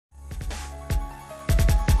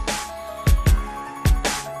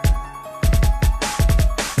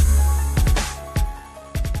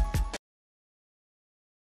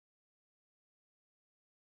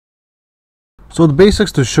So the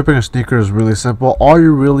basics to shipping a sneaker is really simple. All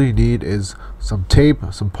you really need is some tape,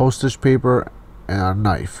 some postage paper, and a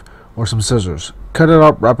knife or some scissors. Cut it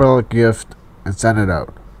up, wrap it like a gift, and send it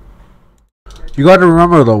out. You got to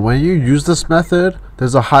remember though, when you use this method,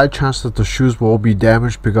 there's a high chance that the shoes will be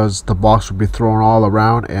damaged because the box will be thrown all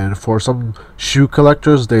around, and for some shoe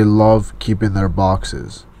collectors, they love keeping their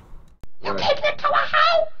boxes. You keep it to a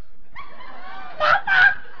house?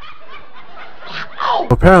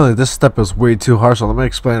 Apparently this step is way too hard, so let me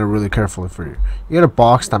explain it really carefully for you. You get a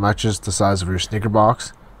box that matches the size of your sneaker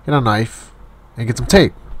box, get a knife, and get some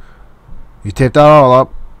tape. You tape that all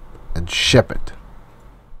up and ship it.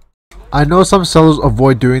 I know some sellers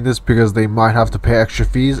avoid doing this because they might have to pay extra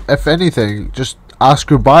fees. If anything, just ask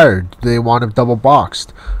your buyer, do they want it double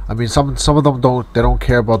boxed? I mean, some of them don't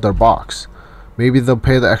care about their box. Maybe they'll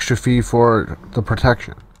pay the extra fee for the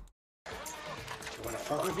protection. You wanna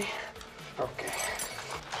follow me? Okay.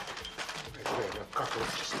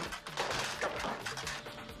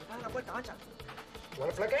 You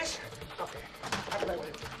wanna play games? Okay. I'll play with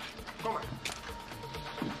it. Come on.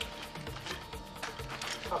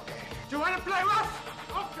 Okay. You wanna play rough?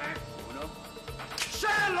 Okay. Uno. Say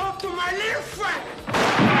hello to my little friend!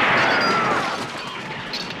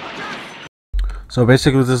 So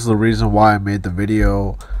basically this is the reason why I made the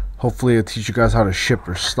video. Hopefully it'll teach you guys how to ship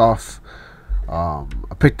your stuff. I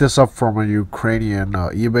picked this up from a Ukrainian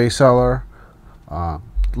eBay seller.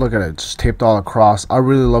 Look at it, it's taped all across. I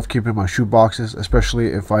really love keeping my shoe boxes,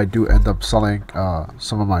 especially if I do end up selling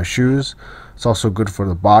some of my shoes. It's also good for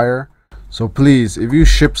the buyer. So please, if you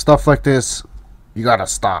ship stuff like this, you gotta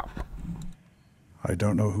stop. I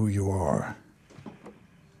don't know who you are.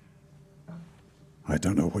 I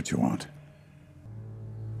don't know what you want.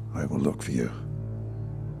 I will look for you.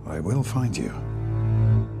 I will find you.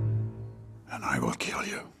 And I will kill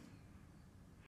you.